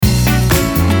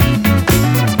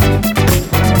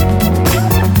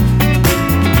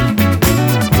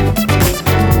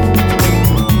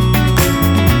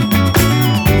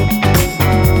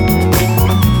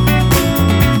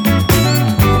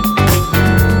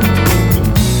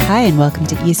Hi, and welcome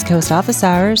to East Coast Office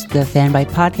Hours, the Fanbyte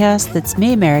podcast that's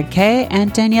me, Merritt Kay,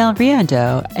 and Danielle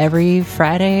Riando every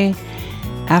Friday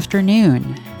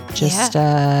afternoon. Just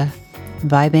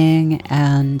vibing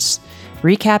and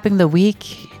recapping the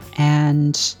week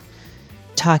and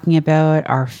talking about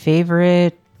our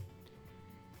favorite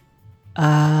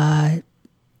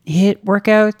hit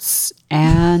workouts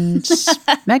and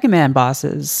Mega Man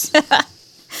bosses.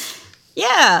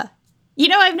 Yeah. You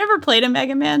know, I've never played a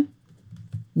Mega Man.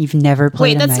 You've never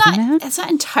played a Mega Man? That's not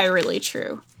entirely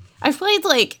true. I've played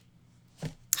like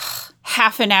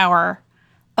half an hour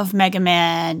of Mega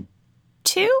Man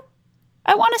 2,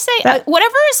 I want to say.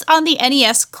 Whatever is on the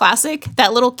NES Classic,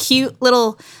 that little cute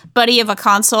little buddy of a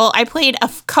console, I played a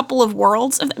couple of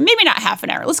worlds. Maybe not half an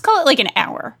hour. Let's call it like an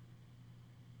hour.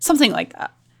 Something like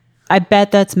that. I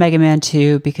bet that's Mega Man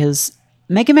 2 because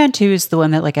Mega Man 2 is the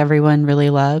one that like everyone really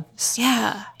loves.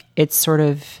 Yeah. It's sort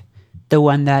of the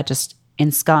one that just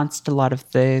ensconced a lot of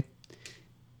the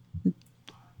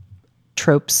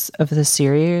tropes of the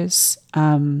series.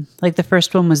 Like the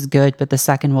first one was good, but the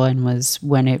second one was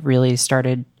when it really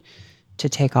started to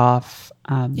take off.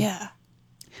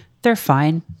 They're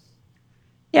fine.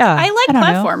 Yeah. I like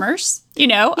platformers. You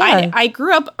know, yeah. I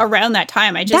grew up around that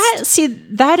time.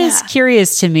 That is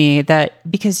curious to me that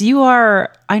because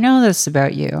I know this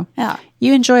about you. Yeah.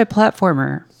 You enjoy a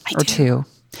platformer or two.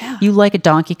 Yeah. You like a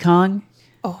Donkey Kong.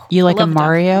 Oh, you like a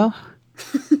Mario.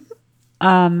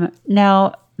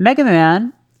 Now, Mega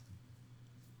Man,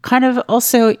 kind of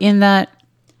also in that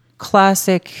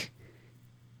classic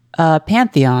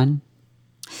pantheon.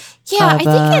 Yeah, I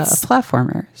think it's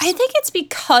platformers. I think it's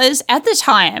because at the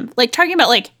time, like talking about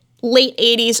like late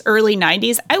 80s, early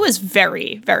 90s, I was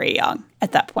very, very young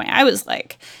at that point. I was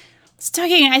like,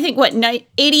 I think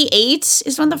 88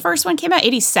 is when the first one came out,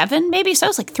 87 maybe. So I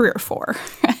was like 3 or 4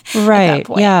 right, at that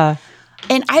point. Yeah.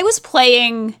 And I was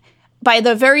playing by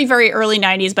the very, very early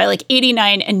 90s, by like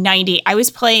 89 and 90, I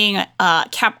was playing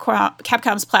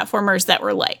Capcom's platformers that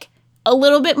were like a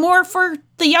little bit more for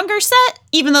the younger set,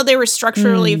 even though they were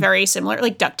structurally very similar,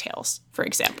 like DuckTales, for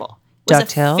example. Was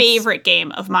DuckTales? A favorite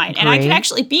game of mine. Great. And I could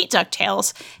actually beat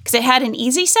DuckTales because it had an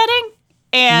easy setting.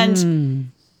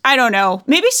 And I don't know,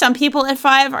 maybe some people at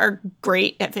 5 are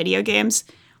great at video games.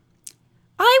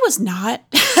 I was not.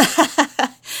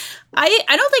 I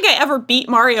don't think I ever beat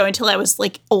Mario until I was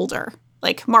like older,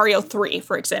 like Mario 3,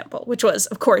 for example, which was,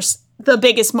 of course, the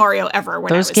biggest Mario ever.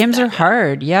 When those games are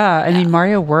hard. Yeah. I mean,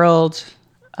 Mario World,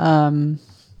 I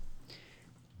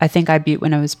think I beat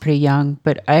when I was pretty young,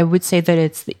 but I would say that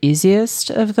it's the easiest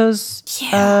of those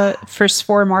first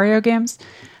 4 Mario games.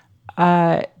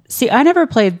 See, I never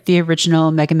played the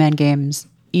original Mega Man games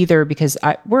either because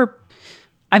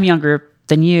I'm younger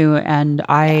than you, and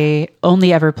I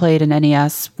only ever played an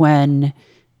NES when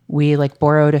we like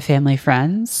borrowed a family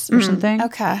friend's or something.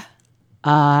 Okay.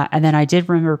 And then I did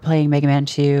remember playing Mega Man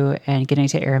 2 and getting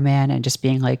to Airman and just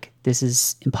being like, this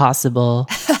is impossible.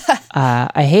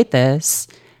 I hate this.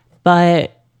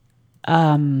 But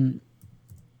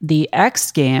the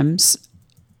X games,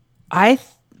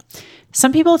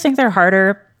 some people think they're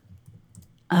harder.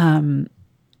 I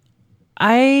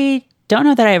don't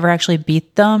know that I ever actually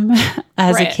beat them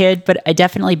as a kid, but I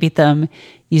definitely beat them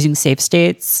using save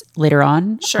states later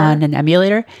on on an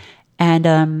emulator.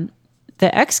 And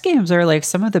the X games are like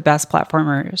some of the best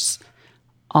platformers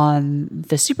on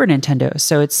the Super Nintendo.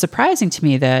 So it's surprising to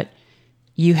me that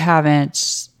you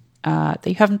haven't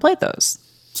played those.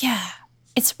 Yeah,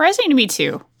 it's surprising to me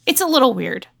too. It's a little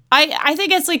weird. I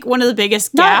think it's like one of the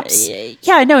biggest gaps.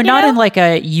 Not in like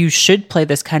a you should play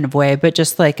this kind of way, but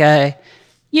just like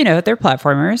they're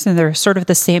platformers and they're sort of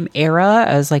the same era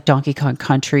as like Donkey Kong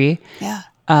Country. Yeah.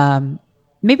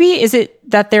 Maybe is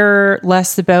it that they're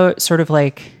less about sort of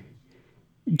like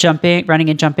running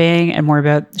and jumping and more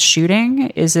about shooting?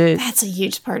 Is it? That's a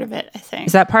huge part of it, I think.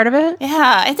 Is that part of it?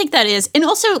 Yeah, I think that is. And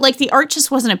also like the art just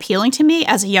wasn't appealing to me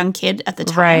as a young kid at the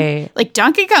time. Right. Like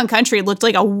Donkey Kong Country looked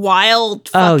like a wild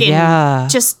fucking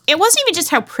it wasn't even just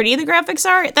how pretty the graphics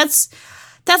are.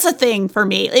 That's a thing for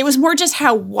me. It was more just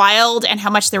how wild and how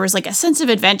much there was like a sense of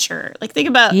adventure. Like think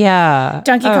about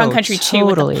Donkey Kong Country 2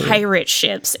 with the pirate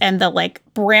ships and the like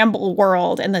bramble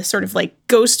world and the sort of like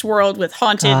ghost world with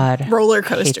haunted roller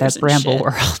coasters. I hate that bramble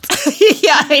world.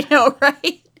 Yeah, I know,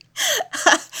 right?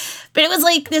 But it was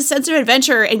like this sense of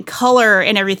adventure and color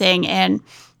and everything. And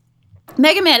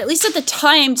Mega Man, at least at the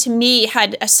time, to me,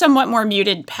 had a somewhat more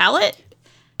muted palette.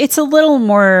 It's a little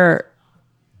more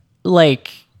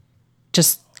like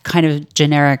just kind of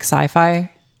generic sci-fi.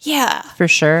 Yeah. For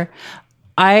sure.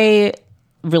 I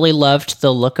really loved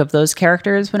the look of those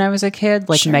characters when I was a kid,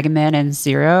 like Mega Man and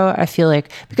Zero. I feel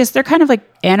like, because they're kind of like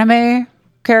anime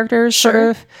characters, sort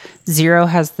of. Zero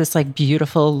has this like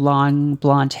beautiful long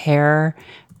blonde hair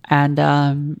and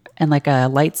like a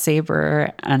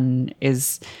lightsaber, and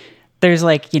there's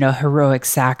like, heroic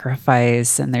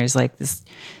sacrifice, and there's like this.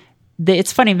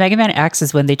 It's funny, Mega Man X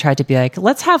is when they tried to be like,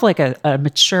 let's have like a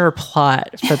mature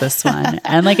plot for this one.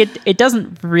 And like it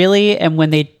doesn't really, and when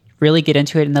they really get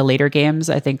into it in the later games,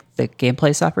 I think the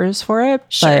gameplay suffers for it.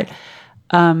 Sure.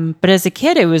 But as a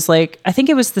kid, it was like, I think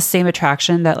it was the same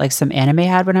attraction that like some anime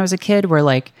had when I was a kid, where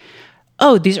like,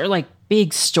 oh, these are like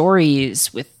big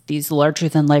stories with these larger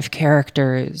than life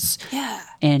characters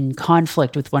in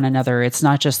conflict with one another. It's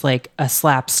not just like a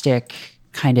slapstick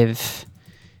kind of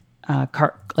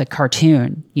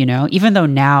cartoon, even though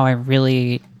now I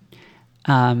really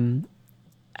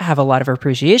have a lot of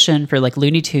appreciation for like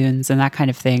Looney Tunes and that kind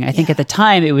of thing. I think at the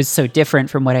time it was so different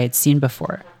from what I had seen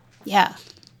before. Yeah,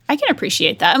 I can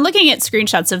appreciate that. I'm looking at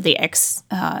screenshots of the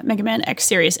Mega Man X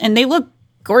series, and they look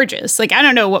gorgeous. Like, I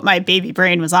don't know what my baby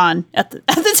brain was on at the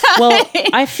time. Well,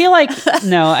 I feel like,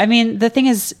 no, I mean, the thing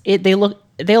is, they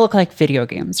look like video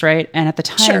games, right? And at the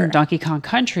time, Donkey Kong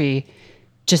Country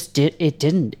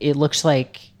didn't. It looks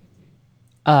like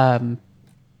a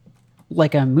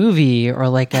movie or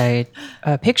like a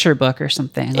picture book or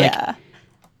something. Like,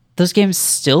 those games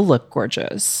still look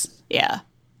gorgeous. Yeah,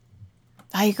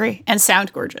 I agree. And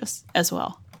sound gorgeous as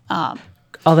well.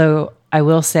 Although I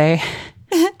will say,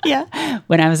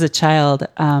 when I was a child,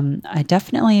 I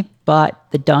definitely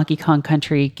bought the Donkey Kong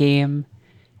Country game,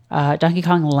 Donkey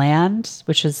Kong Land,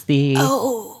 which is the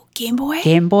Game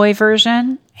Boy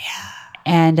version. Yeah.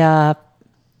 And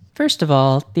first of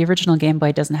all, the original Game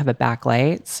Boy doesn't have a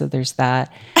backlight, so there's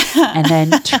that. And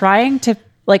then trying to,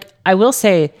 like, I will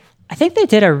say, I think they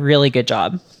did a really good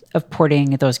job of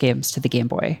porting those games to the Game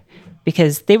Boy,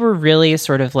 because they were really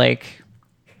sort of like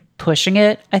pushing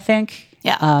it, I think.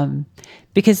 Yeah.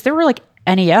 Because there were like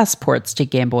NES ports to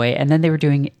Game Boy, and then they were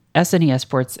doing SNES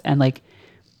ports, and like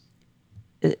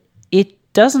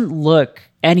it doesn't look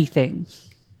anything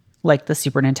like the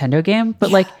Super Nintendo game,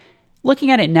 but like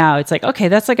looking at it now, it's like, okay,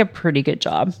 that's like a pretty good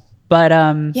job. But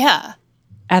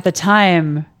at the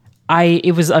time,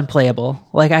 it was unplayable.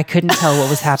 Like, I couldn't tell what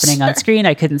was happening on screen.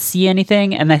 I couldn't see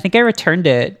anything, and I think I returned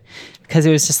it because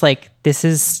it was just like, this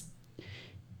is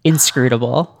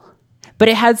inscrutable. But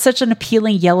it had such an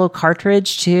appealing yellow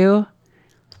cartridge too.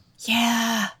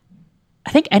 Yeah.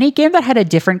 I think any game that had a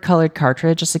different colored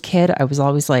cartridge as a kid, I was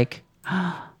always like,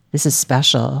 oh, this is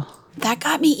special. That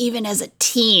got me even as a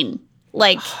teen.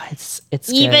 Like, it's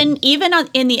even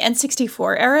in the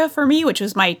N64 era for me, which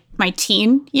was my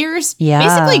teen years. Yeah.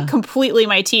 Basically completely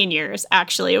my teen years,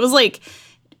 actually. It was like,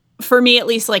 for me at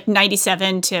least, like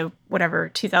 97 to whatever,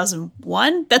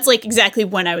 2001. That's like exactly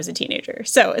when I was a teenager.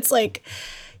 So it's like,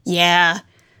 yeah,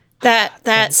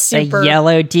 that's super. A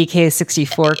yellow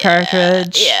DK64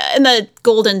 cartridge. Yeah, and the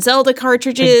Golden Zelda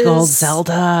cartridges. The Gold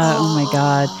Zelda. Oh my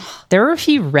God. There were a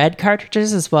few red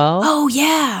cartridges as well. Oh,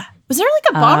 yeah. Was there like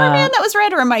a Bomberman that was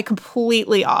red, or am I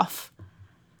completely off?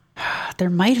 There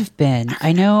might have been.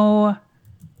 I know.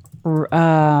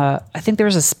 I think there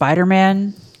was a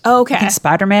Spider-Man. Oh, okay. I think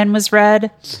Spider-Man was red.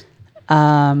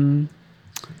 And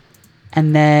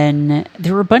then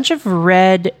there were a bunch of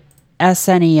red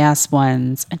SNES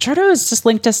ones. And Charto has just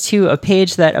linked us to a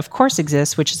page that, of course,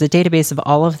 exists, which is a database of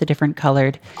all of the different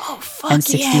colored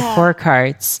N64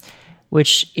 cards,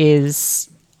 which is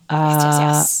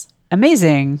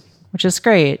amazing, which is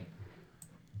great.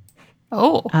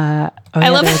 I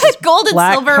love that gold and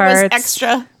silver was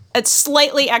extra. It's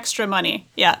slightly extra money.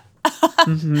 Yeah.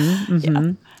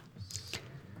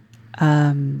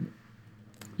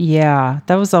 Yeah,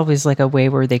 that was always like a way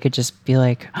where they could just be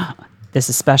like, oh, this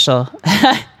is special.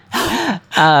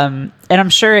 And I'm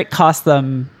sure it cost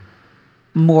them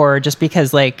more just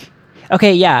because, like,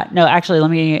 okay, yeah, no, actually, let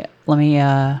me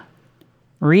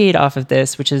read off of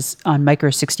this, which is on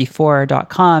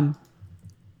micro64.com.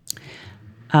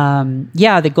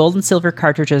 The gold and silver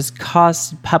cartridges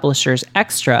cost publishers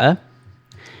extra.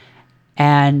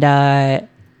 And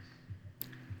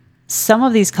some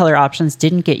of these color options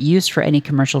didn't get used for any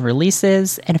commercial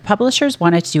releases. And if publishers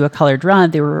wanted to do a colored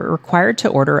run, they were required to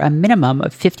order a minimum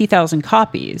of 50,000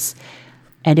 copies.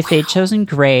 And if they'd chosen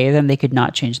gray, then they could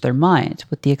not change their mind.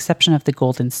 With the exception of the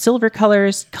gold and silver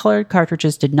colors, colored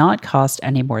cartridges did not cost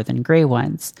any more than gray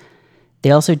ones.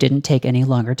 They also didn't take any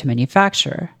longer to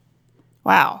manufacture.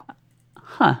 Wow.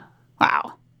 Huh.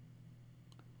 Wow.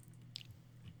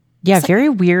 Yeah, very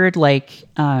weird, like,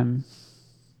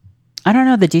 I don't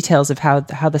know the details of how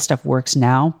the stuff works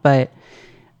now, but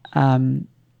I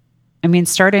mean,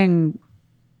 starting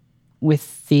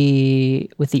with the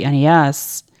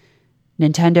NES,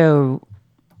 Nintendo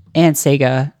and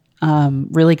Sega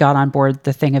really got on board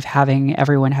the thing of having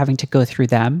everyone having to go through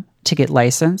them to get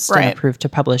licensed and approved to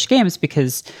publish games,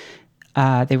 because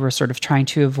they were sort of trying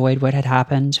to avoid what had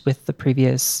happened with the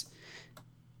previous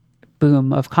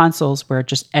boom of consoles, where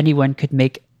just anyone could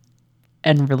make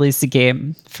and release a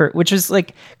game, which was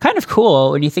like kind of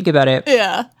cool when you think about it.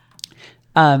 Yeah.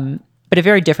 But a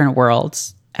very different world.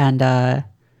 And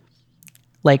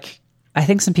like, I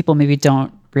think some people maybe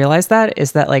don't realize that,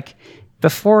 is that like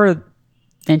before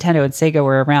Nintendo and Sega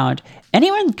were around,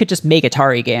 anyone could just make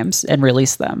Atari games and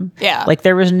release them. Yeah. Like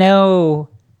there was no,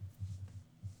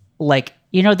 like,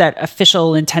 you know, that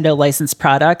official Nintendo licensed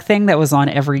product thing that was on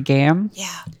every game.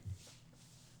 Yeah.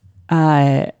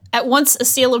 At once a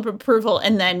seal of approval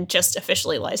and then just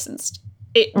officially licensed.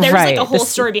 There's like a whole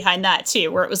story behind that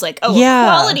too, where it was like,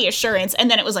 quality assurance,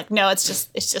 and then it was like, no, it's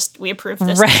just we approve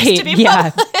this to be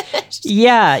published.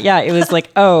 Yeah. It was like,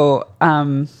 as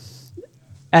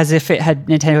if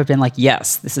Nintendo had been like,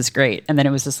 yes, this is great, and then it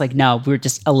was just like, no, we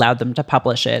just allowed them to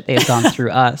publish it. They had gone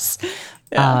through us.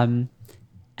 Yeah.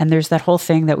 And there's that whole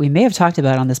thing that we may have talked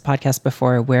about on this podcast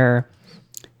before, where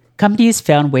companies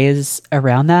found ways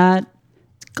around that.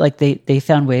 Like they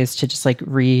found ways to just like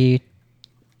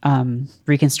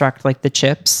reconstruct like the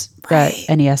chips that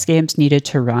NES games needed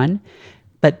to run.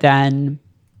 But then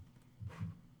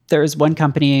there was one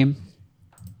company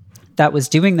that was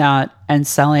doing that and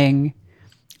selling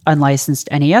unlicensed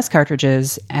NES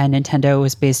cartridges, and Nintendo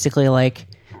was basically like,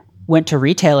 went to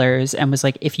retailers and was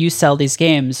like, if you sell these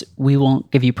games, we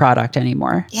won't give you product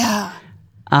anymore. Yeah.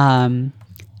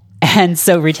 And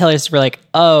so retailers were like,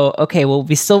 oh, okay, well,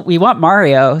 we want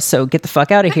Mario, so get the fuck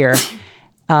out of here.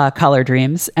 Color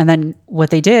Dreams. And then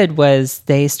what they did was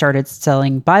they started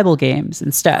selling Bible games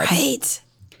instead. Right.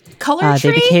 Color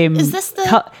Tree? Is this the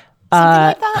something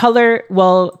like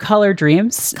that? Color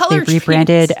Dreams. They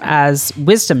rebranded as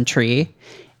Wisdom Tree,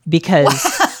 because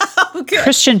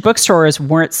Christian bookstores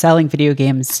weren't selling video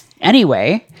games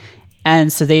anyway.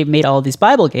 And so they made all these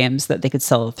Bible games that they could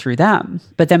sell through them.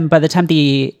 But then by the time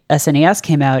the SNES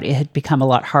came out, it had become a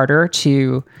lot harder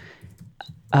to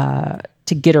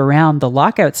get around the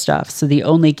lockout stuff. So the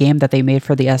only game that they made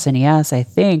for the SNES, I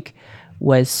think,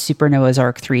 was Super Noah's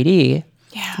Ark 3D,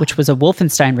 which was a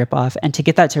Wolfenstein ripoff. And to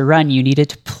get that to run, you needed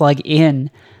to plug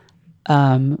in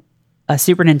a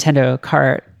Super Nintendo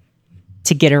cart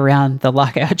to get around the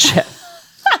lockout chip.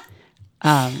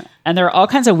 And there are all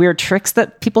kinds of weird tricks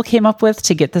that people came up with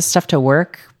to get this stuff to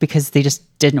work, because they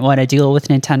just didn't want to deal with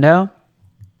Nintendo.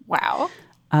 Wow.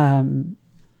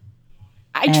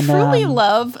 I truly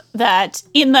love that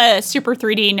in the Super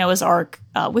 3D Noah's Ark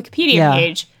Wikipedia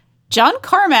page, John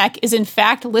Carmack is in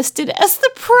fact listed as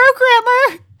the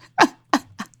programmer.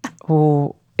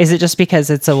 Oh, is it just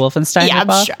because it's a Wolfenstein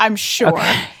ripoff? Yeah, I'm sure.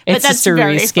 Okay. It's just a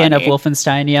reskin of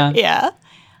Wolfenstein, Yeah.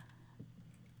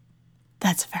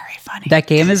 That's very funny. That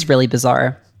game is really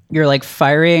bizarre. You're like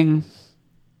firing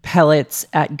pellets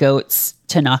at goats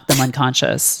to knock them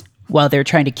unconscious while they're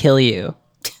trying to kill you.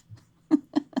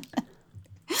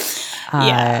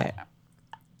 I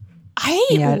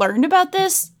learned about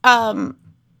this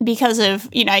because of,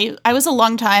 I was a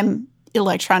longtime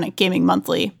Electronic Gaming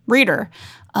Monthly reader,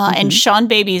 and Sean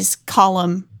Baby's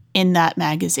column in that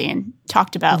magazine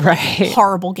talked about like,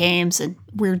 horrible games and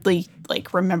weirdly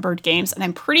like remembered games. And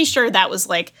I'm pretty sure that was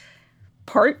like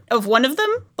part of one of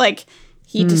them. Like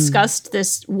he discussed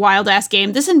this wild ass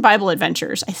game. This in Bible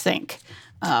Adventures, I think,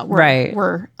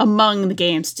 were among the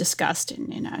games discussed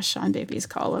in Sean Baby's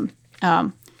column.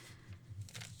 What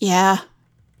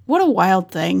a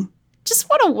wild thing. Just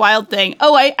what a wild thing.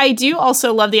 Oh, I do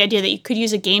also love the idea that you could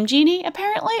use a Game Genie,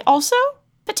 apparently, also,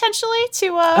 potentially, to...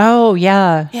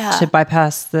 to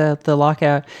bypass the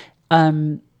lockout.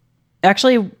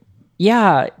 Actually,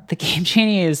 the Game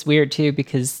Genie is weird, too,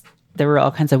 because there were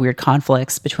all kinds of weird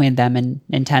conflicts between them and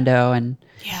Nintendo and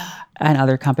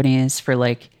other companies for,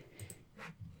 like,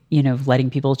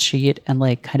 letting people cheat and,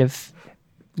 like, kind of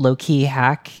low-key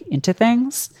hack into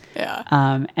things. Yeah.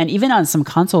 And even on some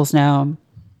consoles now,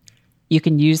 you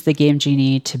can use the Game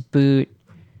Genie to boot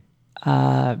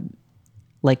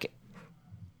like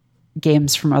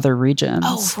games from other regions.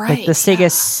 Oh, right. Like the Sega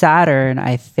Saturn,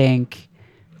 I think.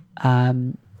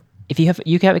 If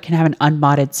you can have an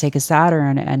unmodded Sega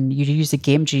Saturn and you use a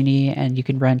Game Genie and you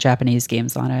can run Japanese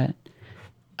games on it.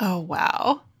 Oh,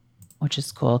 wow. Which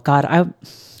is cool. God, I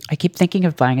keep thinking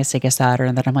of buying a Sega Saturn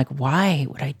and then I'm like, why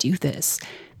would I do this?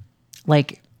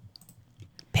 Like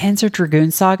Panzer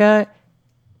Dragoon Saga,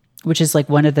 which is like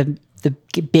one of the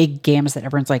big games that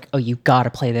everyone's like, oh, you got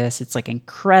to play this. It's like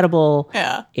incredible.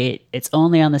 Yeah. It's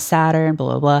only on the Saturn,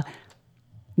 blah, blah, blah.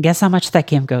 Guess how much that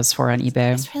game goes for on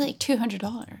eBay? It's probably like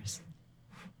 $200.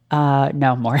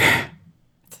 No, more.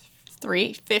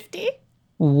 $350?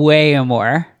 Way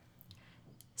more.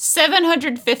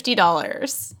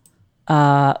 $750.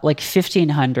 Like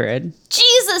 $1,500.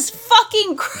 Jesus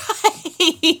fucking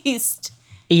Christ!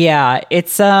 Yeah,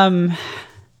 it's it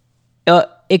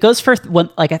goes for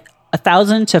like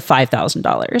 $1,000 to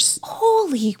 $5,000.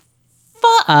 Holy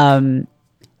fuck!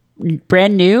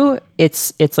 Brand new,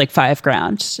 it's like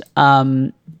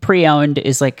 $5,000. Pre-owned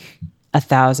is like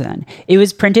 1,000. It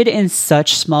was printed in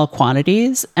such small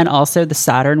quantities, and also the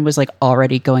Saturn was like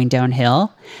already going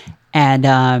downhill,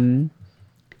 and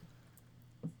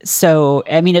so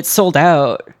I mean it's sold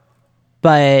out,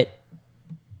 but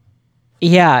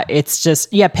yeah, it's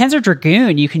just Panzer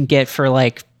Dragoon you can get for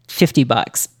like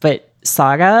 $50, but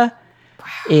Saga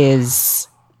is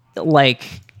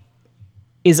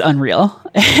unreal.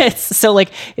 It's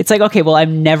like okay, well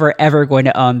I'm never ever going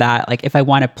to own that. Like if I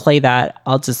want to play that,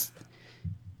 I'll just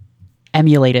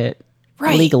emulate it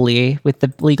legally with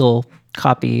the legal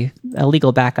copy, a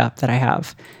legal backup that I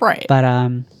have. Right. But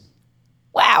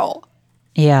wow.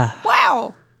 Yeah.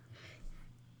 Wow.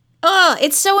 Oh,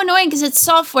 it's so annoying because it's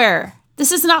software.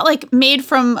 This is not like made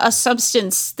from a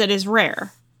substance that is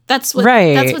rare. That's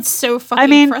what's so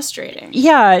fucking frustrating.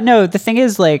 Yeah, no, the thing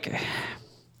is like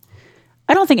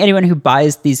I don't think anyone who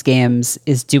buys these games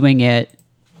is doing it.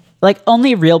 Like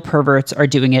only real perverts are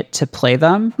doing it to play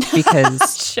them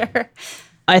because sure.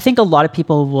 I think a lot of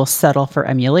people will settle for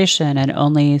emulation and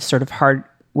only sort of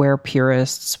hardware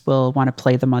purists will want to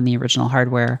play them on the original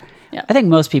hardware. Yeah. I think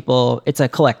most people, it's a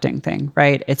collecting thing,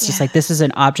 right? It's just like this is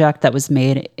an object that was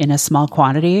made in a small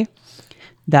quantity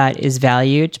that is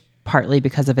valued partly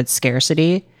because of its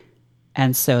scarcity.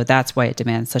 And so that's why it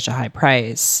demands such a high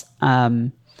price.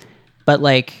 But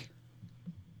like,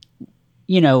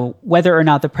 you know, whether or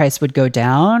not the price would go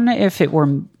down if it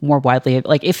were more widely,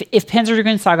 like if Panzer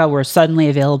Dragoon Saga were suddenly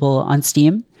available on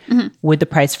Steam, would the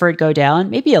price for it go down?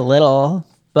 Maybe a little,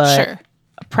 but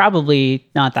probably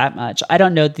not that much. I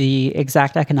don't know the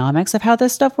exact economics of how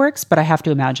this stuff works, but I have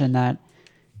to imagine that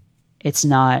it's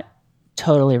not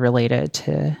totally related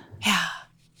to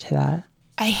that.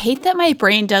 I hate that my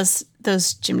brain does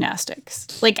those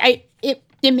gymnastics. Like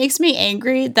it makes me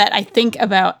angry that I think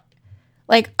about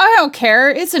like, I don't care,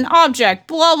 it's an object,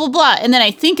 blah, blah, blah. And then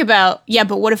I think about,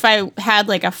 but what if I had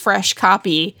like a fresh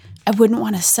copy? I wouldn't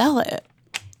want to sell it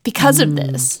because of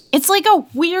this. It's like a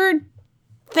weird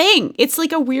thing. It's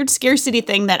like a weird scarcity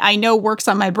thing that I know works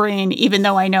on my brain, even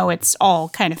though I know it's all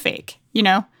kind of fake, you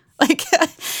know? Like,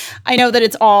 I know that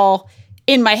it's all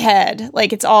in my head,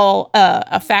 like it's all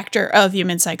a factor of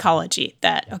human psychology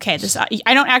that, okay,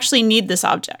 I don't actually need this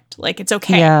object. Like it's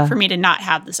okay for me to not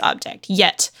have this object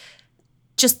yet.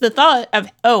 Just the thought of,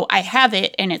 oh, I have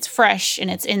it and it's fresh and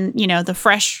it's in, you know, the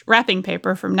fresh wrapping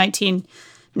paper from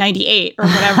 1998 or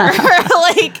whatever,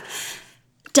 like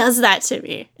does that to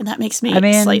me. And that makes me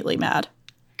slightly mad.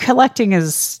 Collecting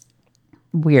is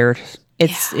weird.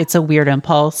 It's a weird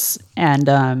impulse.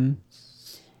 And,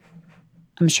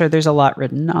 I'm sure there's a lot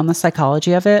written on the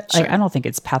psychology of it. Sure. Like, I don't think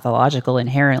it's pathological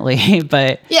inherently,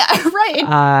 but right.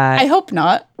 I hope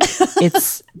not.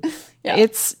 It's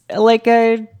like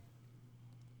an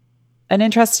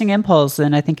interesting impulse,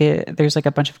 and I think there's like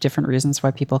a bunch of different reasons why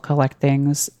people collect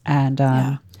things. And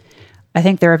I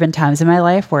think there have been times in my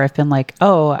life where I've been like,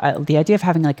 the idea of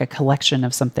having like a collection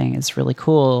of something is really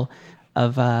cool,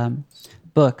 of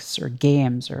books or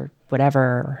games or whatever,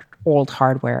 or old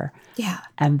hardware. Yeah.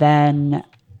 And then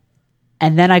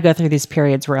I go through these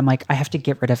periods where I'm like, I have to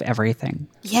get rid of everything.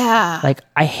 Yeah. Like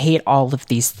I hate all of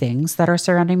these things that are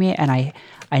surrounding me. And I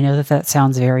know that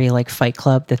sounds very like Fight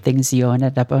Club, the things you own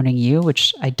end up owning you,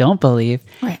 which I don't believe.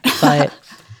 Right. But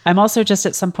I'm also just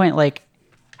at some point, like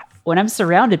when I'm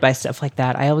surrounded by stuff like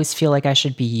that, I always feel like I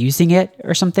should be using it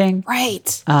or something.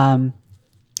 Right.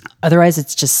 Otherwise,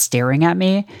 it's just staring at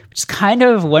me, which is kind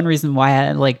of one reason why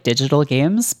I like digital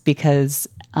games, because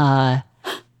I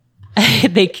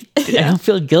don't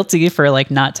feel guilty for like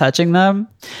not touching them.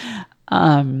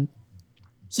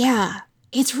 Yeah,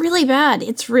 it's really bad.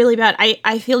 It's really bad.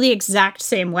 I feel the exact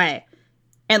same way.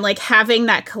 And like having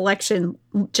that collection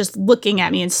just looking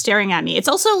at me and staring at me. It's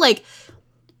also like,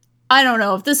 I don't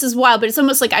know if this is wild, but it's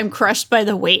almost like I'm crushed by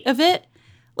the weight of it.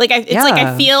 Like it's like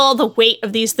I feel the weight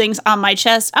of these things on my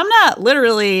chest. I'm not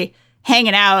literally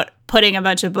hanging out, putting a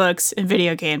bunch of books and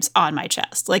video games on my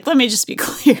chest. Like, let me just be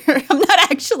clear. I'm not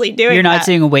actually doing You're not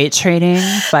doing weight training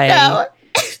by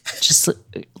just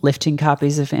lifting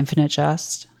copies of Infinite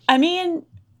Jest? I mean,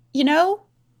 you know,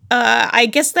 I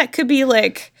guess that could be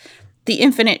like the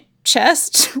Infinite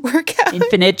Chest workout.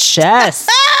 Infinite Chest.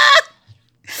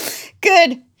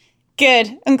 Good.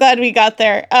 I'm glad we got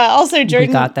there. Also, Jordan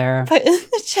we got there. Put in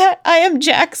the chat, I am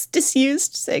Jack's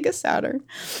disused Sega Saturn.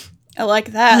 I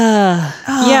like that.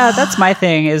 Yeah, that's my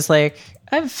thing is like,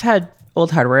 I've had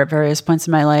old hardware at various points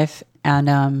in my life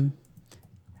and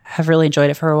have really enjoyed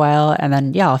it for a while. And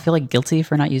then, I'll feel like guilty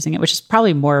for not using it, which is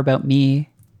probably more about me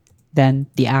than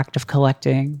the act of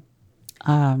collecting.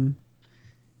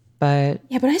 But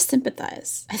I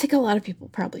sympathize. I think a lot of people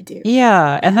probably do.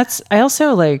 Yeah. And I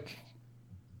also like,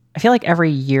 I feel like every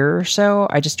year or so,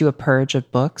 I just do a purge of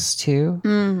books too.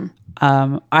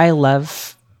 I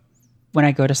love when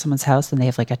I go to someone's house and they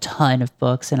have like a ton of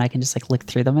books and I can just like look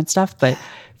through them and stuff. But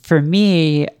for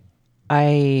me,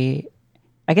 I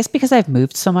guess because I've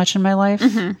moved so much in my life,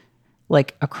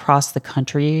 like across the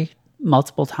country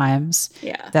multiple times,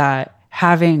 that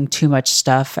having too much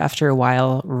stuff after a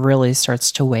while really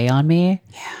starts to weigh on me.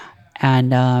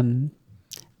 And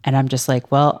I'm just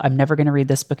like, well, I'm never going to read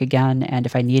this book again. And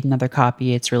if I need another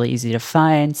copy, it's really easy to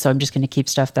find. So I'm just going to keep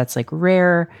stuff that's like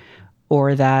rare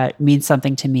or that means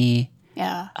something to me.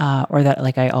 Yeah. Or that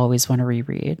like I always want to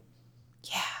reread.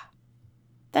 Yeah.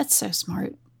 That's so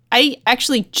smart. I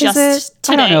actually just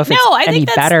today. I don't know if it's any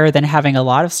better than having a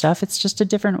lot of stuff. It's just a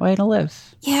different way to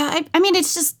live. Yeah. I mean,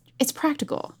 it's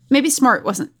practical. Maybe smart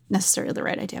wasn't necessarily the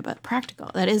right idea, but practical.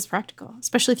 That is practical,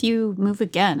 especially if you move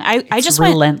again. I just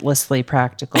relentlessly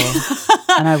practical.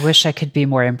 And I wish I could be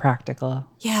more impractical.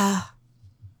 Yeah.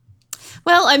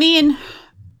 Well, I mean,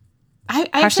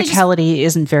 practicality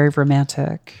isn't very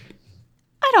romantic.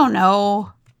 I don't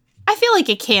know. I feel like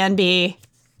it can be.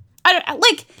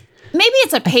 Maybe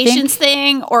it's a patience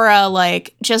thing or a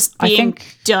like just being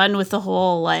done with the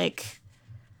whole like.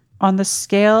 On the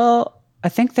scale, I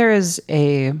think there is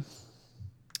a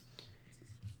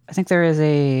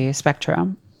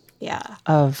spectrum. Yeah.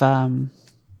 Of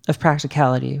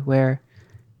practicality where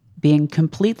being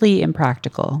completely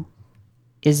impractical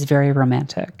is very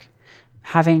romantic.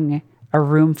 Having a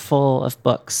room full of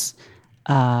books,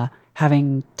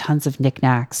 having tons of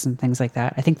knickknacks and things like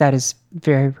that. I think that is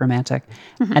very romantic.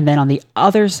 And then on the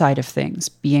other side of things,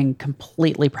 being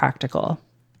completely practical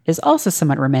is also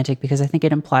somewhat romantic because I think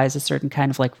it implies a certain kind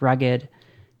of like rugged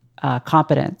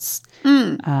competence.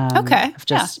 Okay. Of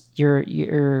just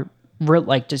you're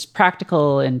like just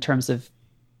practical in terms of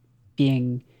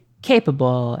being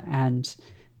capable and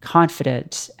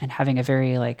confident and having a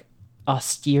very like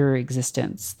austere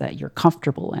existence that you're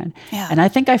comfortable in. Yeah. And I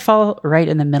think I fall right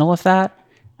in the middle of that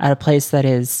at a place that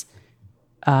is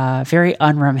very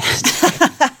unromantic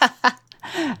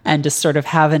and just sort of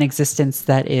have an existence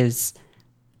that is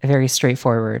very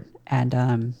straightforward.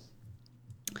 And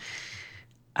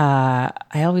I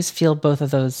always feel both of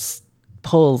those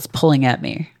pulls pulling at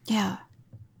me. Yeah.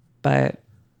 But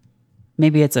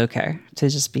maybe it's okay to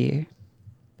just be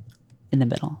in the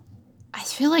middle. I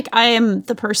feel like I am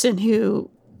the person who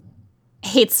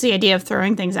hates the idea of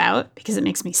throwing things out because it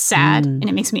makes me sad and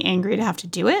it makes me angry to have to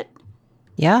do it.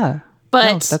 Yeah.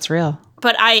 But that's real.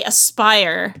 But I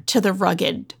aspire to the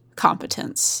rugged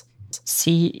competence.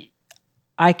 See,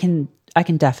 I can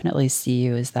definitely see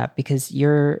you as that because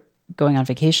you're going on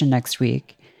vacation next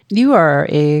week. You are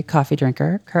a coffee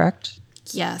drinker, correct?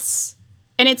 Yes.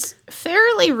 And it's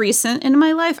fairly recent in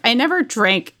my life. I never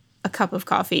drank a cup of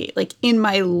coffee like in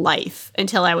my life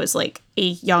until I was like a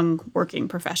young working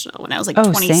professional when I was like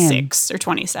 26 same. Or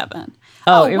 27.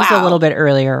 It was a little bit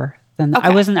earlier than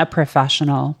I wasn't a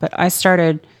professional, but I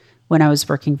started when I was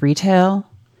working retail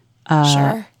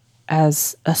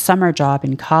as a summer job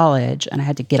in college, and I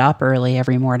had to get up early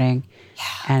every morning. Yeah.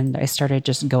 And I started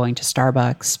just going to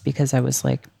Starbucks because I was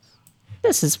like,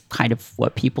 this is kind of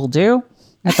what people do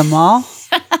at the mall.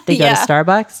 They go to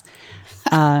Starbucks.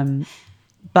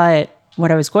 But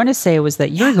what I was going to say was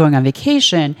that you're going on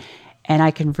vacation, and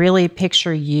I can really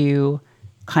picture you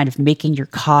kind of making your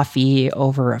coffee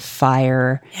over a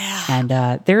fire. Yeah. And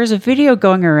there was a video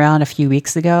going around a few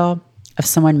weeks ago of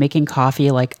someone making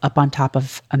coffee like up on top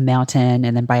of a mountain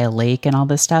and then by a lake and all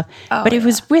this stuff. But it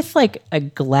was with like a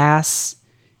glass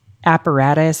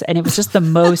apparatus, and it was just the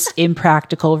most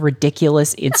impractical,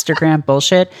 ridiculous Instagram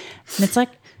bullshit. And it's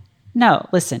like, no,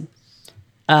 listen,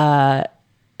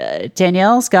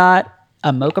 Danielle's got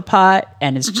a mocha pot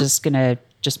and is just gonna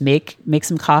just make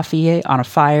some coffee on a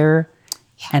fire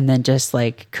and then just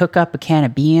like cook up a can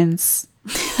of beans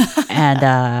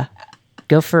and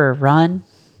go for a run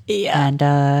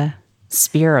and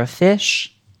spear a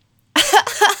fish.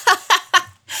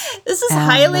 This is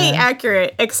highly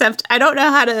accurate, except I don't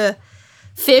know how to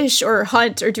fish or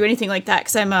hunt or do anything like that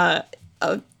because I'm a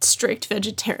strict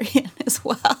vegetarian as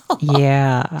well.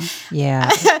 Yeah. I'm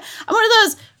one of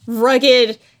those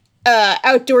rugged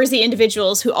outdoorsy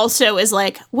individuals who also is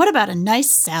like, what about a nice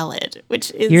salad?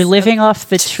 Which is you're living off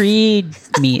the tree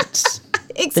meat,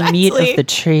 exactly. The meat of the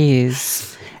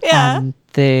trees, and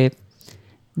the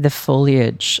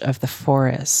foliage of the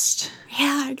forest.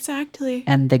 Yeah, exactly.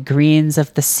 And the greens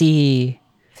of the sea.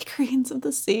 The greens of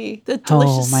the sea. The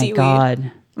delicious seaweed. Oh my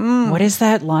God. What is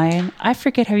that line? I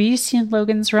forget. Have you seen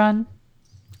Logan's Run?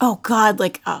 Oh God,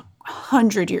 like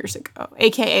 100 years ago,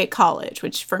 aka college,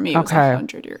 which for me was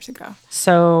 100 years ago.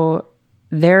 So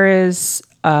there is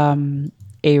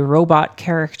a robot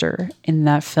character in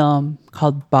that film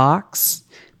called Box,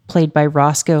 played by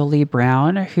Roscoe Lee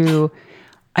Brown, who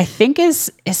I think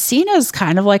is seen as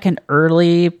kind of like an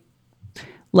early,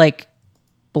 like,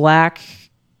 black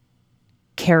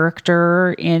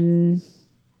character in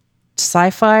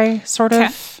sci-fi, sort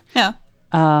of. Yeah.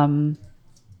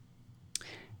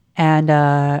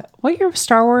 And what year was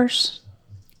Star Wars?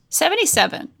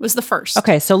 77 was the first.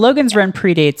 Okay, so Logan's Run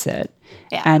predates it.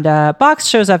 Yeah. And Box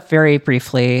shows up very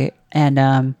briefly.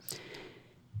 And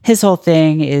his whole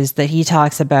thing is that he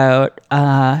talks about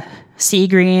sea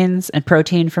greens and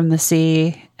protein from the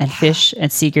sea, and fish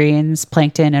and sea greens,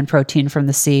 plankton and protein from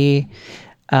the sea,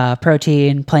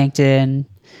 protein, plankton,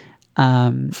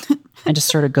 and just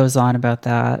sort of goes on about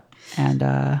that.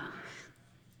 And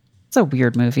it's a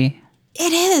weird movie.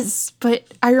 It is, but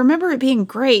I remember it being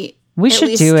great. We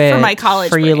should do it for my college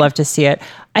for you. Love to see it.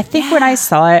 I think when I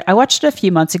saw it, I watched it a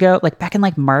few months ago, like back in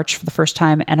like March for the first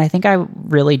time, and I think I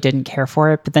really didn't care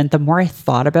for it. But then the more I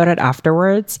thought about it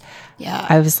afterwards,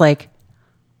 I was like,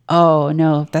 oh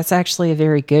no, that's actually a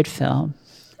very good film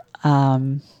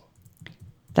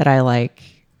that I like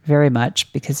very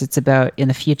much, because it's about, in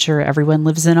the future, everyone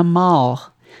lives in a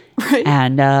mall, right?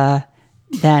 And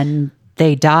then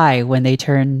they die when they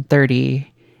turn 30.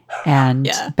 And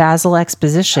Basil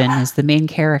Exposition is the main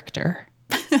character.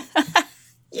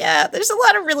 Yeah, there's a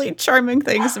lot of really charming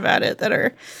things about it that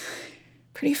are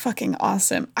pretty fucking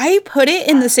awesome. I put it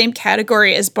in the same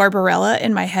category as Barbarella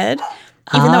in my head,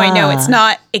 even though I know it's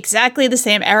not exactly the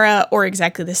same era or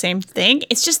exactly the same thing.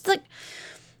 It's just like,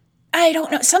 I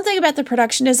don't know, something about the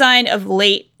production design of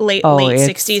late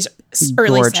 60s,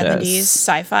 early 70s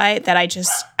sci-fi that I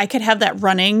could have that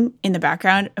running in the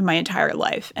background of my entire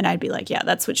life. And I'd be like, yeah,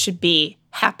 that's what should be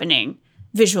happening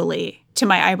visually to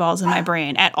my eyeballs and my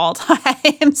brain at all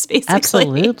times,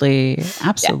 basically.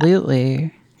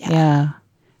 Absolutely. Yeah.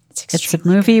 It's a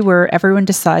movie where everyone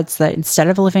decides that instead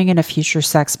of living in a future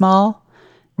sex mall,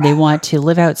 they want to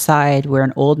live outside, where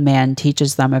an old man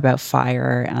teaches them about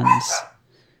fire and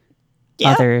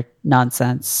other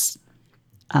nonsense.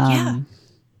 It's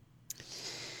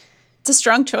a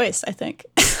strong choice, I think.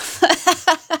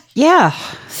 Yeah.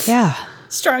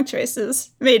 Strong choices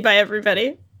made by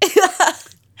everybody.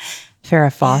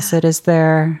 Farrah Fawcett is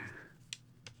there.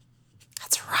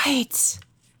 That's right.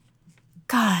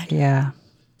 God. Yeah.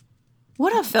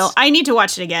 What a film. I need to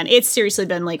watch it again. It's seriously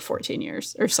been like 14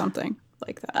 years or something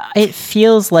like that. It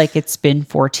feels like it's been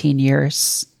 14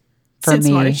 years for Since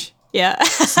me. March. Yeah.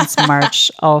 Since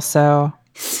March also.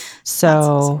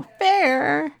 So that's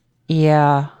fair.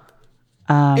 Yeah.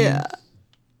 Yeah.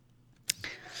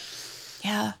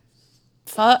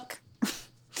 Fuck.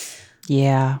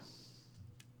 Yeah.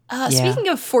 Speaking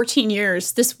of 14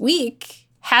 years, this week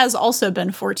has also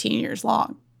been 14 years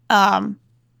long. At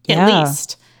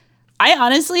least. I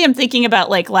honestly am thinking about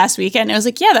like last weekend. I was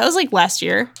like, yeah, that was like last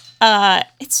year.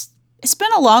 It's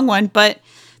been a long one, but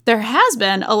there has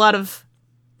been a lot of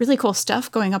really cool stuff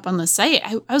going up on the site.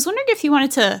 I was wondering if you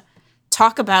wanted to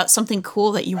talk about something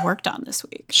cool that you worked on this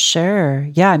week. Sure.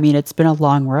 Yeah, I mean, it's been a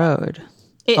long road.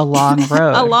 A long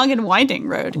road. A long and winding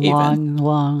road.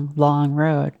 Long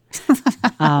road.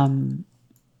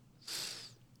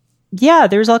 Yeah,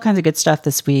 there's all kinds of good stuff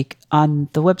this week on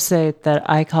the website that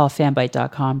I call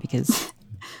fanbite.com, because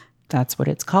that's what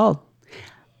it's called.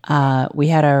 We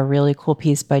had a really cool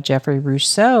piece by Jeffrey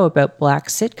Rousseau about black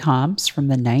sitcoms from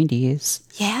the 90s.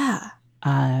 Yeah.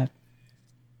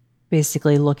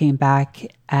 Basically looking back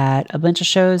at a bunch of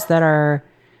shows that are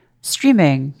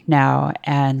streaming now.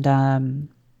 And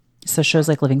so shows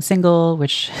like Living Single,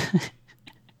 which...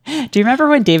 Do you remember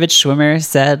when David Schwimmer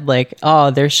said, like,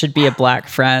 oh, there should be a Black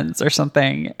Friends or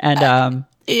something? And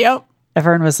yep.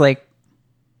 Everyone was like,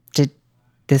 did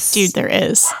this... Dude, there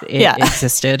is. It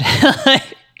existed.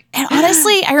 And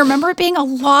honestly, I remember it being a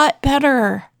lot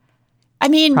better. I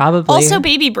mean, probably. Also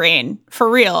Baby Brain, for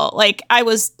real. Like, I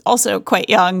was also quite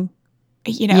young,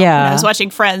 when I was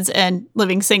watching Friends and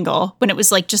Living Single, when it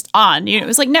was like just on. It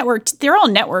was like they're all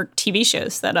network TV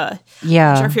shows that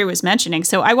Jeffrey was mentioning.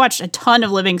 So I watched a ton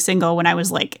of Living Single when I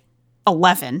was like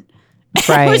 11.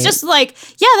 Right. It was just like,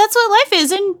 yeah, that's what life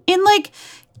is. In like,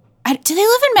 do they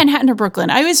live in Manhattan or Brooklyn?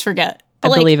 I always forget.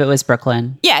 But I believe it was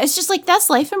Brooklyn. Yeah, it's just like, that's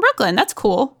life in Brooklyn. That's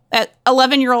cool. That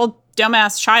 11-year-old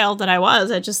dumbass child that I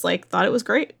was, I just like thought it was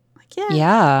great. Like, yeah.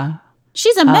 Yeah.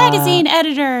 She's a magazine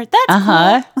editor. That's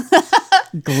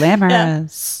cool.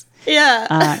 Glamorous.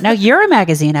 Yeah. Now you're a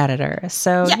magazine editor.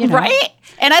 So, yeah, right?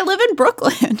 And I live in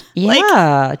Brooklyn.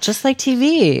 Yeah, just like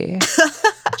TV.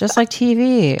 Just like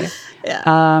TV.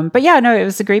 Yeah. But yeah, no, it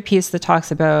was a great piece that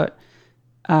talks about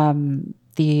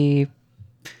the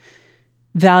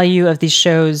value of these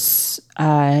shows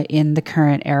in the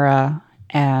current era.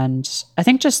 And I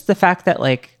think just the fact that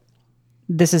like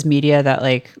this is media that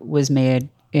like was made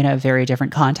in a very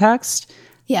different context.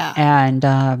 Yeah.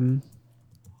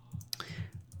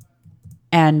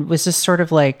 And was just sort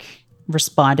of like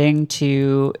responding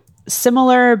to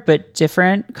similar but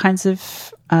different kinds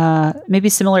of maybe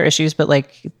similar issues, but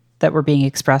like that were being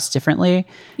expressed differently.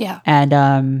 Yeah.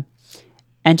 And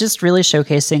just really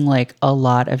showcasing like a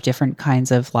lot of different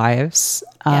kinds of lives.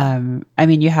 Yeah. I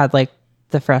mean, you had like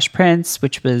The Fresh Prince,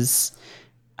 which was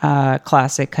a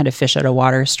classic kind of fish out of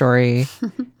water story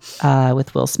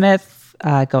with Will Smith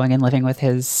going and living with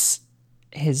his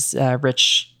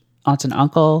rich aunt and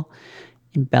uncle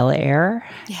in Bel Air.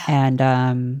 Yeah.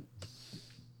 And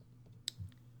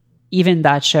even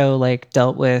that show like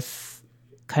dealt with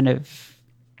kind of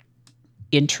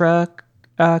intra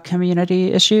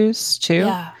community issues too.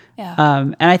 Yeah. Yeah.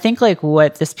 And I think like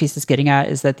what this piece is getting at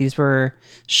is that these were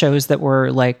shows that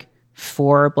were like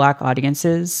for Black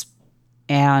audiences.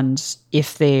 And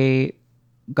if they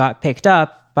got picked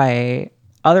up by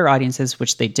other audiences,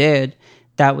 which they did,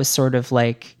 that was sort of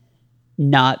like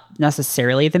not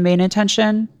necessarily the main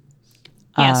intention.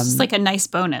 Yeah, it's just like a nice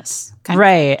bonus.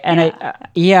 Right. And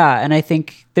and I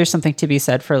think there's something to be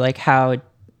said for like how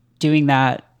doing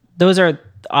that, those are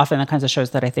often the kinds of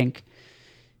shows that I think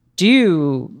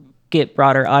do get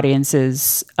broader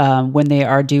audiences when they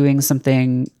are doing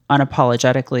something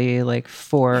unapologetically like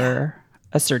for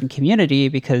a certain community,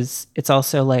 because it's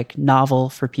also like novel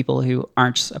for people who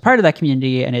aren't a part of that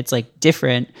community, and it's like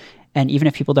different. And even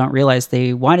if people don't realize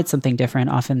they wanted something different,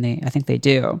 often I think they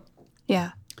do.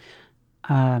 Yeah.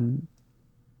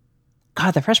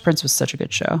 God, The Fresh Prince was such a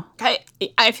good show.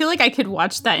 I feel like I could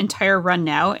watch that entire run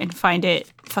now and find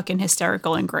it fucking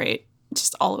hysterical and great,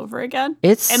 just all over again.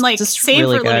 It's and like just same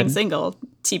really for good. Living Single,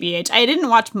 TBH. I didn't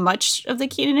watch much of the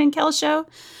Keenan and Kel show.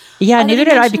 Yeah, neither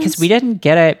did I, because we didn't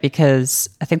get it because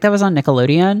I think that was on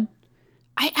Nickelodeon.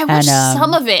 I watched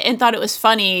some of it and thought it was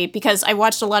funny because I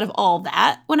watched a lot of All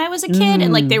That when I was a kid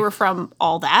and like they were from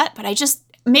All That, but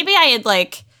maybe I had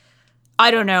like, I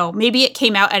don't know, maybe it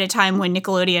came out at a time when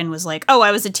Nickelodeon was like, oh,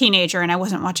 I was a teenager and I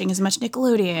wasn't watching as much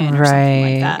Nickelodeon or something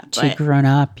like that. Too grown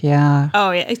up, yeah.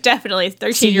 Oh yeah, definitely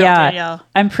 13-year-old Danielle.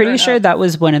 I'm pretty sure that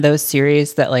was one of those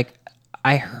series that like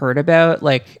I heard about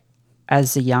like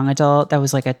as a young adult. That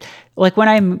was like when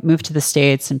I moved to the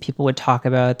States and people would talk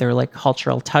about their like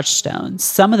cultural touchstones.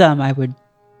 Some of them I would,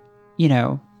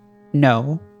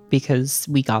 know because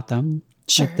we got them,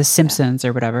 like The Simpsons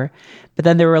or whatever. But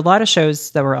then there were a lot of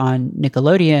shows that were on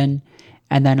Nickelodeon,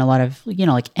 and then a lot of,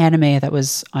 like anime that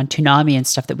was on Toonami and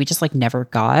stuff that we just like never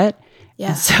got. Yeah.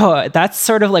 And so that's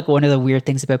sort of like one of the weird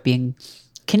things about being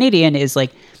Canadian is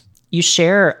like you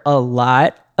share a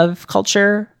lot of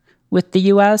culture with the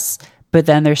US, but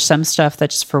then there's some stuff that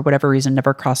just for whatever reason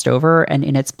never crossed over. And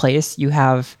in its place, you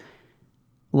have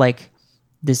like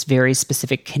this very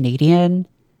specific Canadian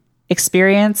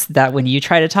experience that when you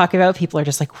try to talk about, people are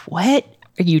just like, what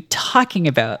are you talking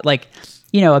about? Like,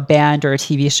 a band or a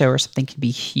TV show or something can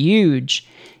be huge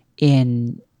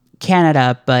in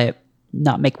Canada, but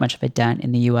not make much of a dent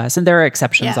in the US. And there are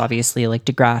exceptions, obviously, like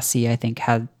Degrassi, I think,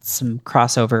 had some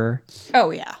crossover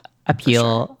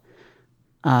appeal.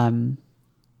 Sure.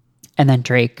 And then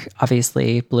Drake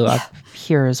obviously blew up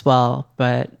here as well.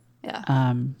 But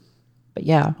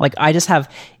yeah, like I just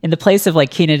have, in the place of like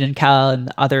Keenan and Kel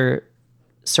and other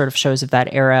sort of shows of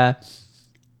that era,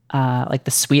 like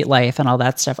The Sweet Life and all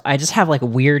that stuff, I just have like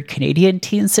weird Canadian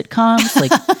teen sitcoms,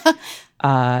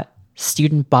 like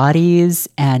Student Bodies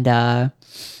and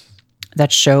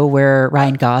that show where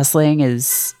Ryan Gosling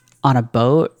is on a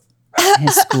boat.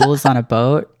 His school is on a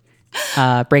boat.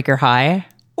 Breaker High.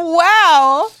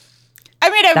 Wow. I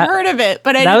mean, I've heard of it,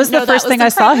 but that was the first thing I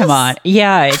saw him on.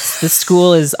 Yeah, it's the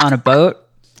school is on a boat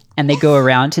and they go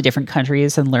around to different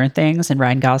countries and learn things. And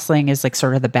Ryan Gosling is like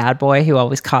sort of the bad boy who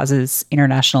always causes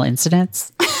international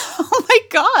incidents. Oh my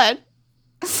God.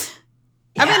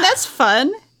 Yeah. I mean, that's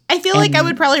fun. I feel like I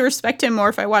would probably respect him more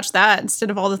if I watched that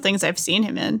instead of all the things I've seen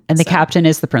him in. And the captain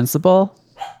is the principal.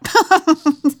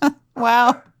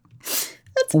 Wow.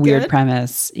 weird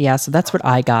premise. Yeah, so that's what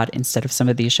I got instead of some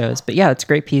of these shows. But yeah, it's a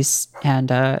great piece, and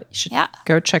you should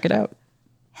go check it out.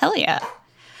 Hell yeah.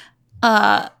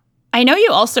 I know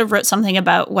you also wrote something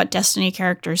about what Destiny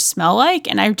characters smell like,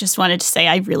 and I just wanted to say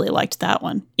I really liked that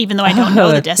one, even though I don't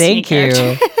know the Destiny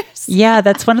characters. Yeah,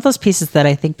 that's one of those pieces that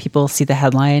I think people see the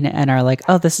headline and are like,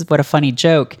 oh, this is what a funny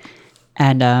joke.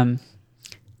 And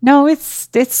no, it's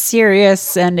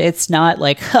serious, and it's not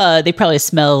like, they probably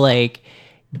smell like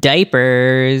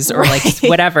diapers or like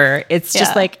whatever. It's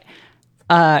just like,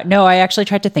 no, I actually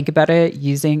tried to think about it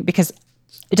because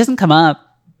it doesn't come up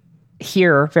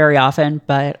here very often,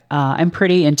 but I'm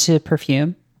pretty into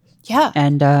perfume,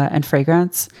 and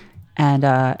fragrance, and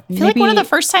I feel like one of the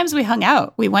first times we hung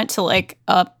out, we went to like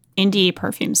a indie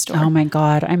perfume store. Oh my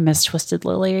god, I miss Twisted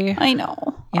Lily. I know.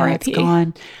 Yeah, R.I.P. it's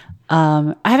gone.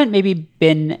 I haven't maybe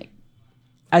been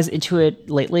as into it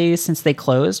lately since they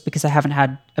closed because I haven't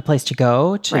had a place to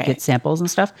go to get samples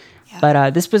and stuff. Yeah.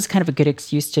 But this was kind of a good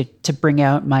excuse to bring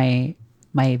out my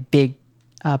big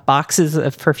boxes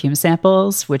of perfume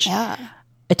samples, which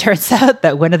it turns out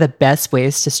that one of the best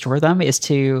ways to store them is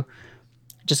to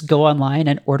just go online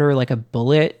and order like a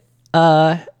bullet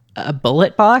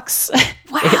box.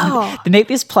 Wow. They make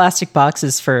these plastic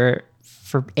boxes for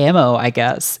ammo, I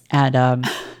guess, and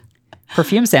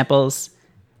perfume samples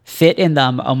fit in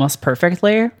them almost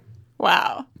perfectly.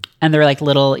 Wow. And they're like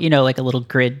little, like a little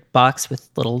grid box with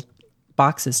little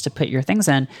boxes to put your things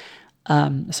in.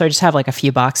 So I just have like a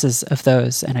few boxes of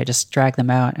those, and I just dragged them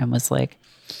out and was like,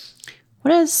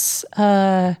 what does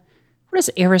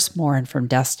Eris Morn from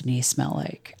Destiny smell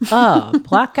like? Oh,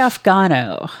 Black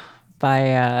Afghano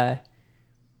by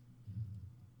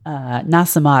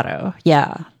Nasamato.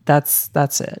 Yeah, that's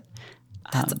it.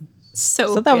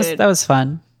 So that was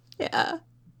fun. Yeah.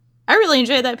 I really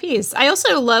enjoyed that piece. I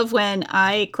also love when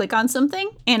I click on something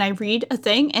and I read a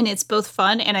thing and it's both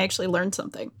fun and I actually learned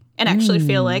something. And actually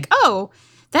feel like, oh,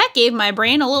 that gave my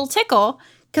brain a little tickle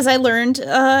because I learned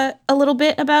a little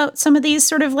bit about some of these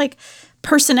sort of like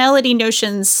personality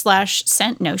notions /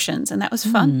 scent notions. And that was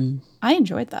fun. I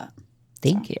enjoyed that.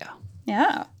 Thank you.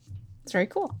 Yeah. It's very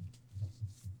cool.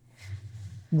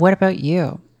 What about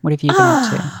you? What have you been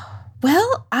up to?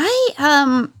 Well,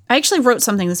 I actually wrote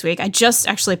something this week. I just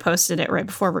actually posted it right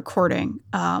before recording.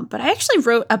 But I actually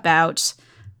wrote about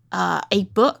a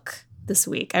book this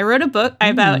week. I wrote a book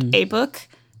about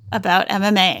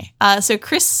MMA. So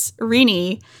Chris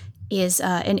Rini is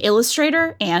an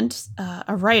illustrator and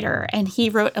a writer, and he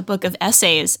wrote a book of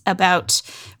essays about,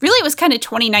 really it was kind of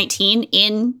 2019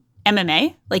 in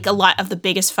MMA, like a lot of the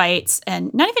biggest fights,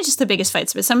 and not even just the biggest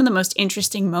fights, but some of the most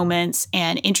interesting moments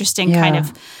and interesting kind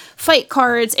of fight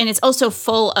cards. And it's also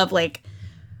full of like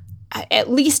at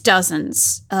least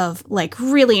dozens of like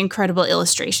really incredible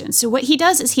illustrations. So what he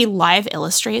does is he live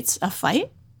illustrates a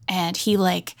fight, and he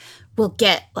like will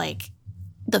get like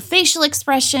the facial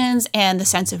expressions and the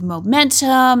sense of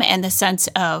momentum and the sense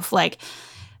of like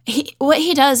what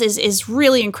he does is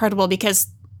really incredible, because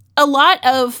a lot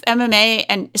of MMA,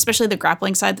 and especially the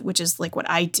grappling side, which is like what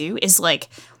I do, is like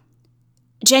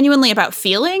genuinely about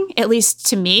feeling, at least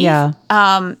to me. Yeah.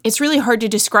 It's really hard to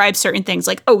describe certain things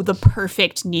like, oh, the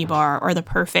perfect knee bar or the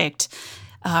perfect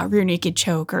rear naked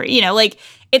choke, or, like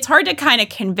it's hard to kind of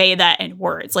convey that in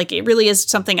words. Like it really is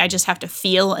something I just have to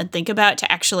feel and think about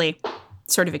to actually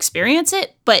sort of experience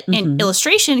it. But an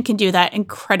illustration can do that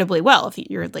incredibly well if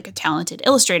you're like a talented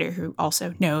illustrator who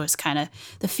also knows kind of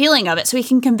the feeling of it. So he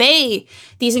can convey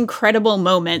these incredible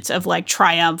moments of like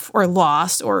triumph or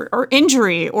loss or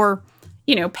injury or,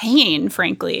 pain,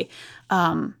 frankly,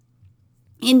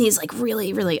 in these like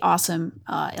really, really awesome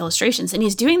illustrations. And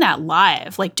he's doing that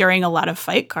live, like during a lot of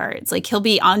fight cards. Like he'll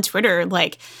be on Twitter,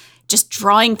 like just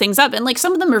drawing things up. And like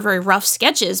some of them are very rough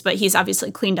sketches, but he's obviously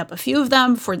cleaned up a few of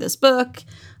them for this book.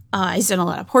 He's done a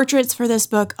lot of portraits for this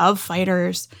book of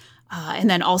fighters. And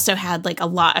then also had like a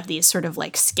lot of these sort of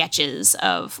like sketches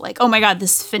of like, oh my God,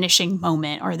 this finishing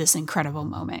moment or this incredible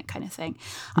moment kind of thing.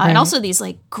 And also these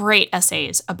like great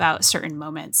essays about certain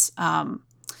moments.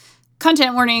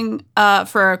 Content warning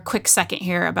for a quick second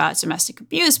here about domestic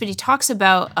abuse, but he talks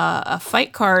about a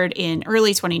fight card in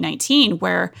early 2019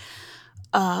 where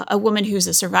a woman who's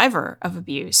a survivor of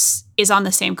abuse is on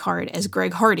the same card as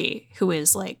Greg Hardy, who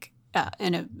is like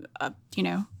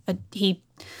he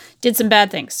did some bad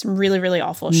things, some really, really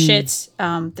awful shit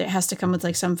that has to come with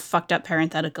like some fucked up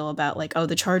parenthetical about like, oh,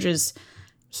 the charges,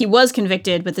 he was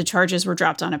convicted, but the charges were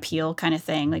dropped on appeal kind of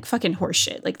thing, like fucking horse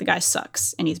shit. Like the guy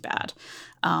sucks and he's bad.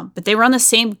 But they were on the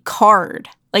same card.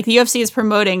 Like the UFC is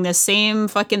promoting the same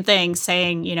fucking thing,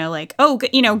 saying, you know, like, oh,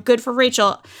 you know, good for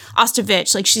Rachel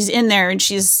Ostovich. Like she's in there and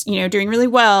she's, you know, doing really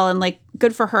well and like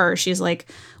good for her. She's like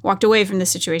walked away from the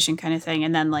situation kind of thing.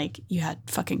 And then like you had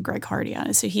fucking Greg Hardy on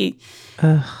it. So he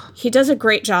does a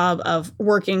great job of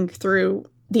working through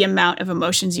the amount of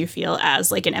emotions you feel as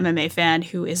like an MMA fan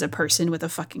who is a person with a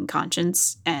fucking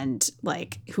conscience and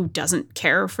like who doesn't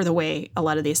care for the way a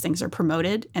lot of these things are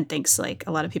promoted and thinks like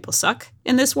a lot of people suck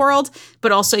in this world,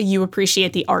 but also you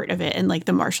appreciate the art of it and like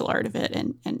the martial art of it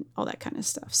and all that kind of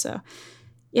stuff. So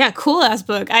yeah, cool ass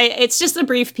book. It's just a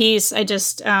brief piece. I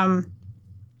just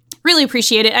really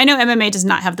appreciate it. I know MMA does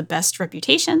not have the best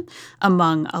reputation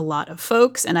among a lot of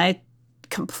folks, and I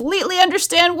completely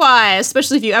understand why,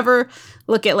 especially if you ever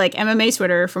look at like MMA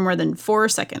Twitter for more than 4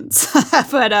 seconds.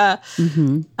 But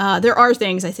there are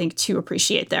things I think to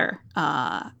appreciate there.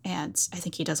 And I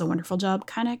think he does a wonderful job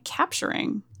kind of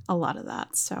capturing a lot of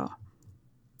that. So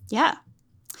yeah,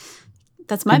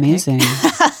 that's my amazing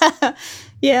pick.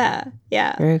 Yeah.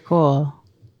 Very cool.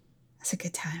 That's a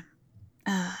good time.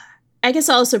 I guess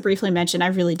I'll also briefly mention I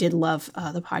really did love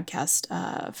the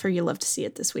podcast for You Love to See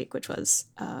It this week, which was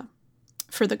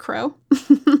For the Crow,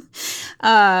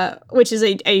 which is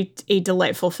a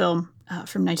delightful film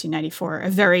from 1994, a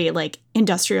very like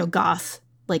industrial goth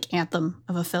like anthem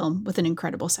of a film with an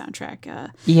incredible soundtrack.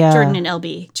 Jordan and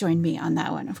LB joined me on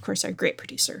that one. Of course, our great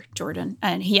producer Jordan,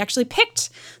 and he actually picked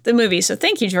the movie. So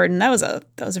thank you, Jordan. That was a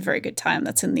very good time.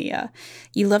 That's in the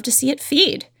You Love to See It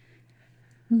feed.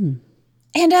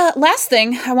 And last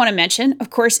thing I want to mention, of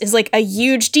course, is like a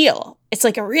huge deal. It's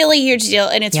like a really huge deal,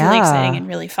 and it's really exciting and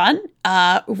really fun.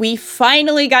 We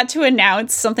finally got to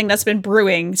announce something that's been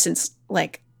brewing since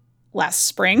like last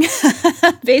spring,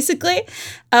 basically,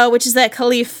 which is that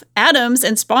Khalif Adams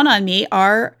and Spawn on Me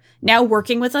are now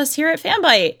working with us here at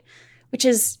Fanbyte, which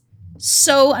is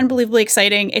so unbelievably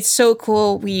exciting. It's so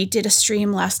cool. We did a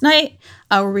stream last night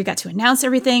where we got to announce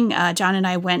everything. John and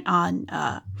I went on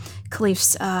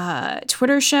Khalif's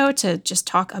Twitter show to just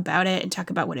talk about it and talk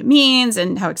about what it means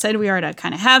and how excited we are to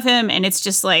kind of have him. And it's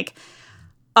just like,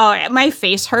 oh, my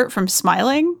face hurt from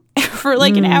smiling for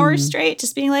like an hour straight,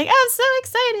 just being like, I'm so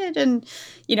excited. And,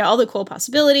 you know, all the cool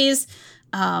possibilities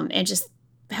and just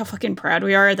how fucking proud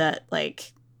we are that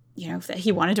like, you know, that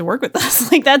he wanted to work with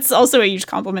us. Like that's also a huge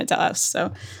compliment to us.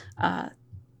 So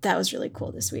that was really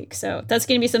cool this week. So that's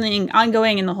going to be something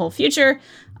ongoing in the whole future.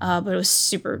 But it was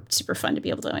super, super fun to be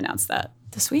able to announce that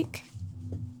this week.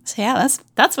 So yeah,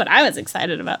 that's what I was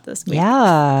excited about this week.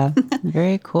 Yeah,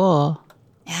 very cool.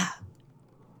 Yeah.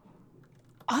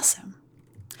 Awesome.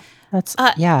 That's,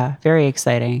 very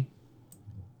exciting.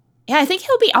 Yeah, I think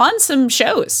he'll be on some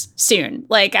shows soon.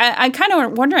 Like, I'm kind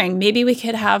of wondering, maybe we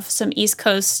could have some East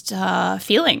Coast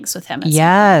feelings with him.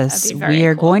 Yes, we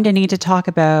are going to need to talk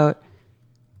about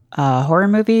horror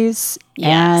movies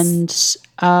and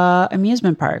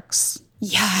amusement parks.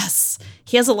 Yes.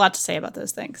 He has a lot to say about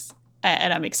those things,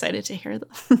 and I'm excited to hear them.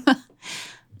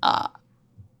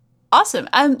 Awesome.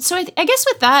 So I guess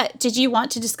with that, did you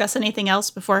want to discuss anything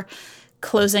else before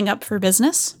closing up for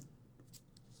business?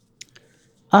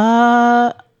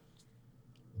 Yeah,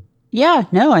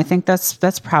 no, I think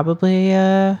that's probably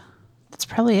it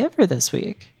for this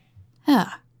week.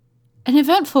 Yeah. An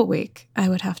eventful week, I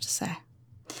would have to say.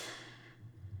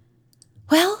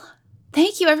 Well,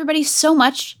 thank you everybody so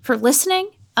much for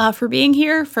listening, for being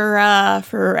here,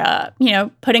 for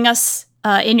putting us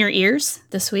in your ears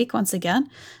this week once again.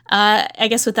 I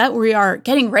guess with that, we are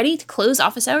getting ready to close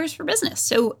office hours for business.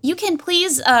 So you can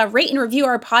please rate and review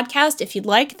our podcast if you'd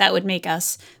like. That would make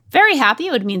us very happy.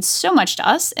 It would mean so much to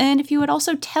us. And if you would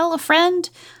also tell a friend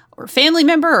or family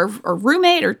member or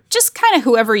roommate or just kind of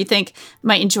whoever you think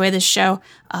might enjoy this show,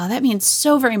 that means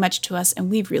so very much to us. And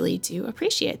we really do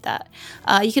appreciate that.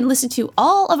 You can listen to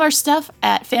all of our stuff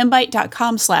at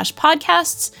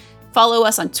fanbyte.com/podcasts. Follow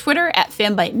us on Twitter at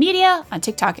Fanbyte Media, on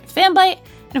TikTok at Fanbyte,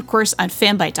 and of course on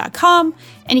fanbyte.com.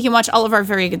 And you can watch all of our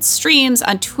very good streams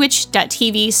on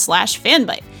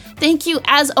twitch.tv/Fanbyte. Thank you,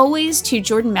 as always, to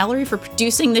Jordan Mallory for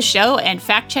producing the show and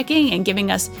fact-checking and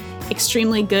giving us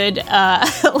extremely good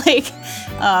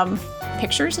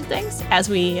pictures of things as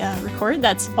we record.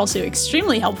 That's also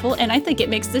extremely helpful, and I think it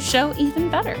makes the show even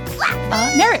better.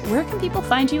 Merritt, where can people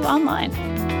find you online?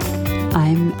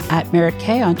 I'm at Merritt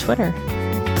K on Twitter.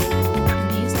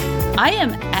 I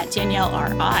am at Danielle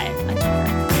R.I. on Twitter.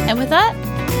 And with that,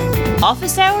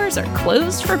 office hours are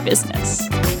closed for business.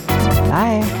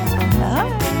 Bye.